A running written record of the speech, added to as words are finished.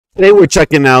Today we're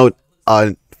checking out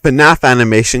a FNaF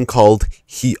animation called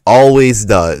He Always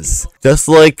Does. Just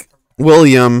like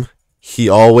William, he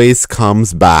always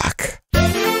comes back.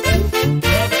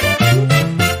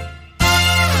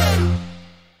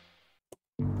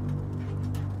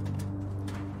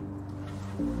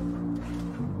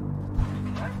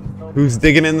 Who's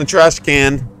digging in the trash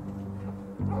can?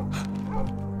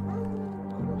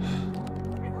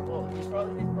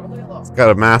 He's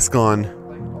got a mask on.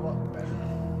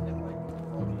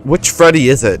 Which Freddy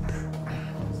is it?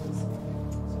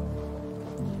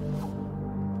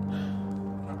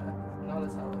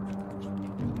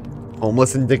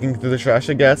 Homeless and digging through the trash,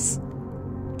 I guess.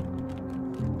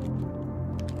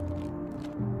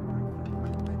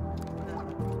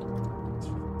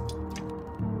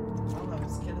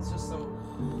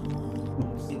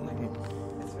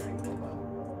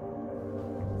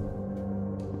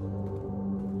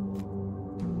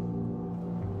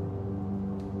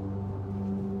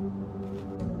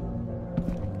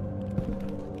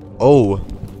 Oh.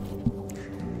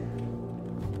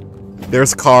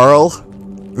 There's Carl.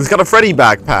 He's got a Freddy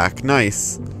backpack.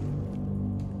 Nice.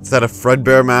 Is that a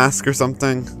Fredbear mask or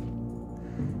something?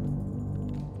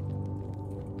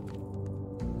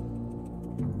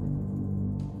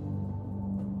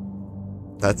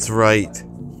 That's right.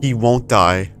 He won't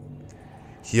die.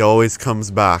 He always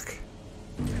comes back.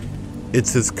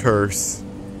 It's his curse.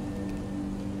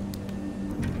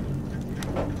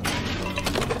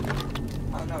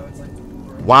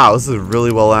 Wow, this is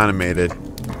really well animated.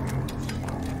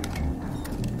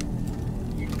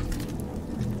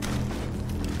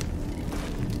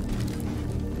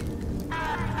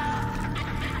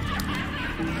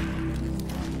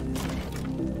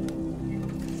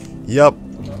 Yep.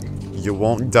 You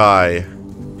won't die.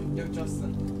 Yo,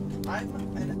 Justin, I'm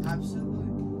an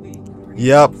absolutely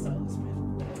yep.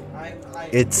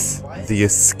 It's the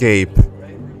escape.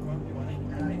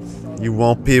 You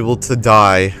won't be able to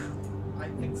die.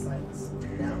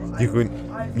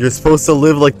 You're supposed to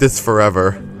live like this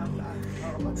forever.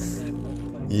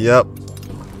 Yep.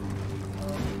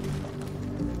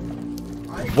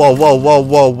 Whoa, whoa, whoa,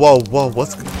 whoa, whoa, whoa,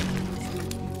 what's...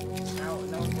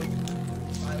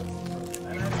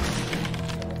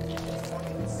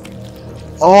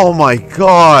 Oh my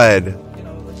god!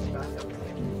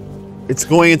 It's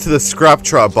going into the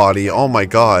SCRAPTRAP body, oh my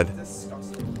god.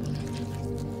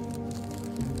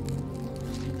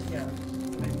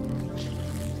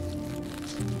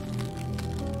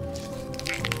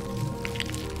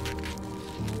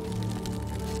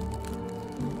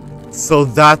 So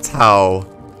that's how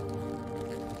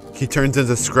he turns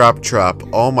into SCRAPTRAP.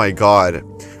 Oh my god.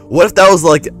 What if that was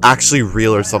like actually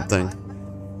real or something?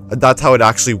 That's how it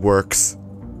actually works.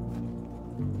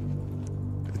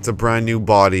 It's a brand new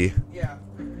body. Yeah.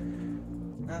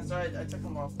 Sorry, I took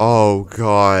them off. Oh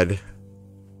god.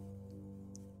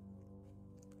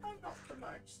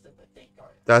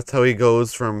 That's how he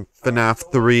goes from FNaF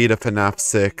 3 to FNaF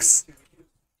 6.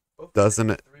 Doesn't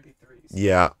it?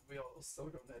 Yeah.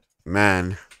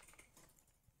 Man.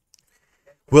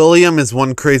 William is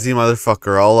one crazy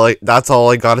motherfucker. That's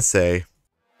all I gotta say.